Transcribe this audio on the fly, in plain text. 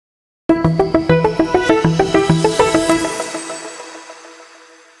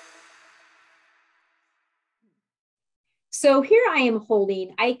So here I am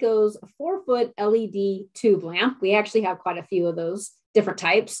holding EiKO's 4-foot LED tube lamp. We actually have quite a few of those different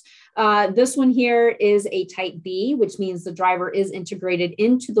types. This one here is a type B, which means the driver is integrated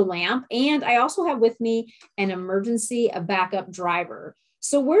into the lamp. And I also have with me an emergency backup driver.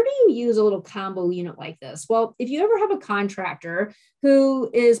 So where do you use a little combo unit like this? Well, if you ever have a contractor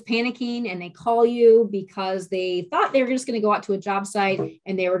who is panicking and they call you because they thought they were just going to go out to a job site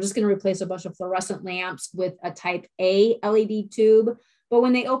and they were just going to replace a bunch of fluorescent lamps with a type A LED tube. But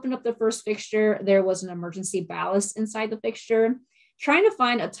when they opened up the first fixture, there was an emergency ballast inside the fixture. Trying to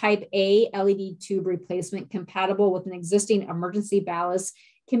find a type A LED tube replacement compatible with an existing emergency ballast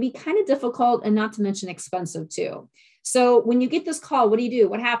can be kind of difficult and not to mention expensive too. So when you get this call, what do?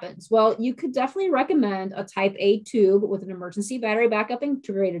 What happens? Well, you could definitely recommend a type A tube with an emergency battery backup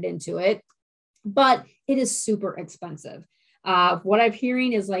integrated into it, but it is super expensive. What I'm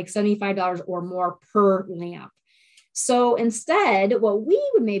hearing is like $75 or more per lamp. So instead, what we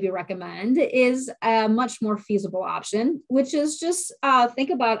would maybe recommend is a much more feasible option, which is just think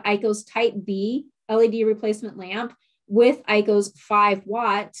about EiKO's type B LED replacement lamp with EiKO's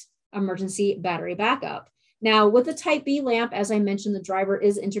 5-watt emergency battery backup. Now, with the type B lamp, as I mentioned, the driver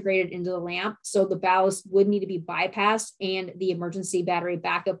is integrated into the lamp, so the ballast would need to be bypassed and the emergency battery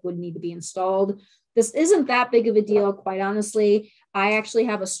backup would need to be installed. This isn't that big of a deal, quite honestly. I actually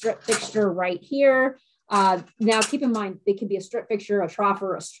have a strip fixture right here. Now, keep in mind, it can be a strip fixture, a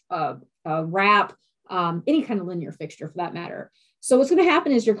troffer, a wrap, any kind of linear fixture for that matter. So what's going to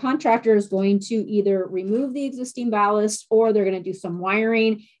happen is your contractor is going to either remove the existing ballast or they're going to do some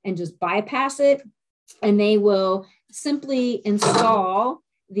wiring and just bypass it. And they will simply install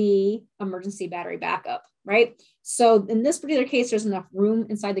the emergency battery backup, right? So in this particular case, there's enough room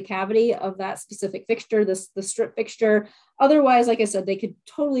inside the cavity of that specific fixture, the strip fixture. Otherwise, like I said, they could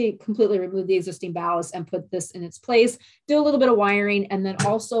totally, completely remove the existing ballast and put this in its place, do a little bit of wiring, and then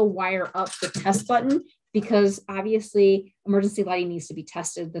also wire up the test button because obviously emergency lighting needs to be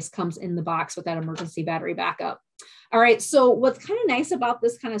tested. This comes in the box with that emergency battery backup. All right, so what's kind of nice about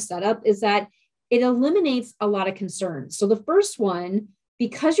this kind of setup is that it eliminates a lot of concerns. So the first one,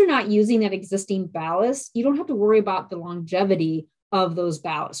 because you're not using that existing ballast, you don't have to worry about the longevity of those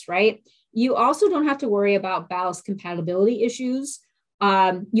ballasts, right? You also don't have to worry about ballast compatibility issues.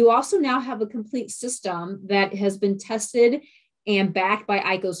 You also now have a complete system that has been tested and backed by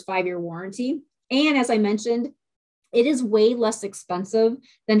EiKO's 5-year warranty. And as I mentioned, it is way less expensive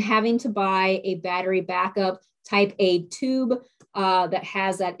than having to buy a battery backup type A tube that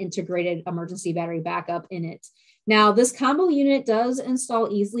has that integrated emergency battery backup in it. Now, this combo unit does install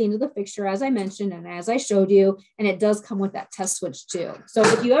easily into the fixture, as I mentioned, and as I showed you, and it does come with that test switch too. So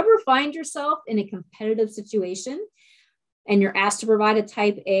if you ever find yourself in a competitive situation and you're asked to provide a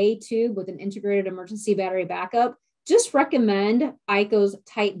type A tube with an integrated emergency battery backup, just recommend EiKO's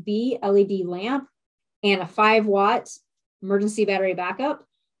type B LED lamp and a 5-watt emergency battery backup.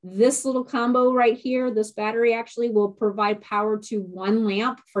 This little combo right here, this battery actually will provide power to one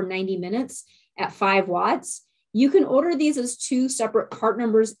lamp for 90 minutes at 5 watts. You can order these as 2 separate part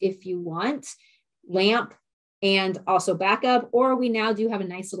numbers if you want, lamp and also backup, or we now do have a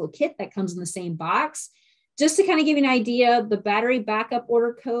nice little kit that comes in the same box. Just to kind of give you an idea, the battery backup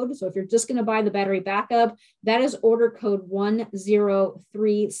order code, so if you're just going to buy the battery backup, that is order code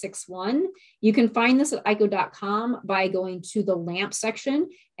 10361. You can find this at EiKO.com by going to the lamp section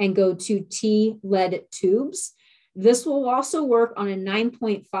and go to T LED tubes. This will also work on a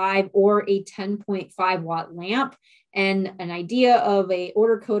 9.5 or a 10.5 watt lamp. And an idea of a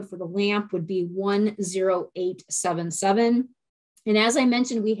order code for the lamp would be 10877. And as I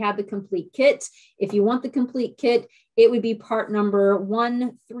mentioned, we have the complete kit. If you want the complete kit, it would be part number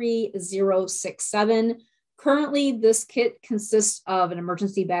 13067. Currently, this kit consists of an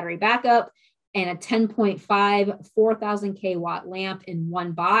emergency battery backup and a 10.5 4,000 kW lamp in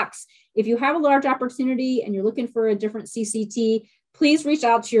one box. If you have a large opportunity and you're looking for a different CCT, please reach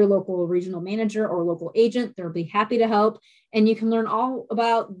out to your local regional manager or local agent. They'll be happy to help. And you can learn all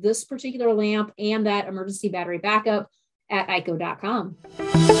about this particular lamp and that emergency battery backup at EiKO.com.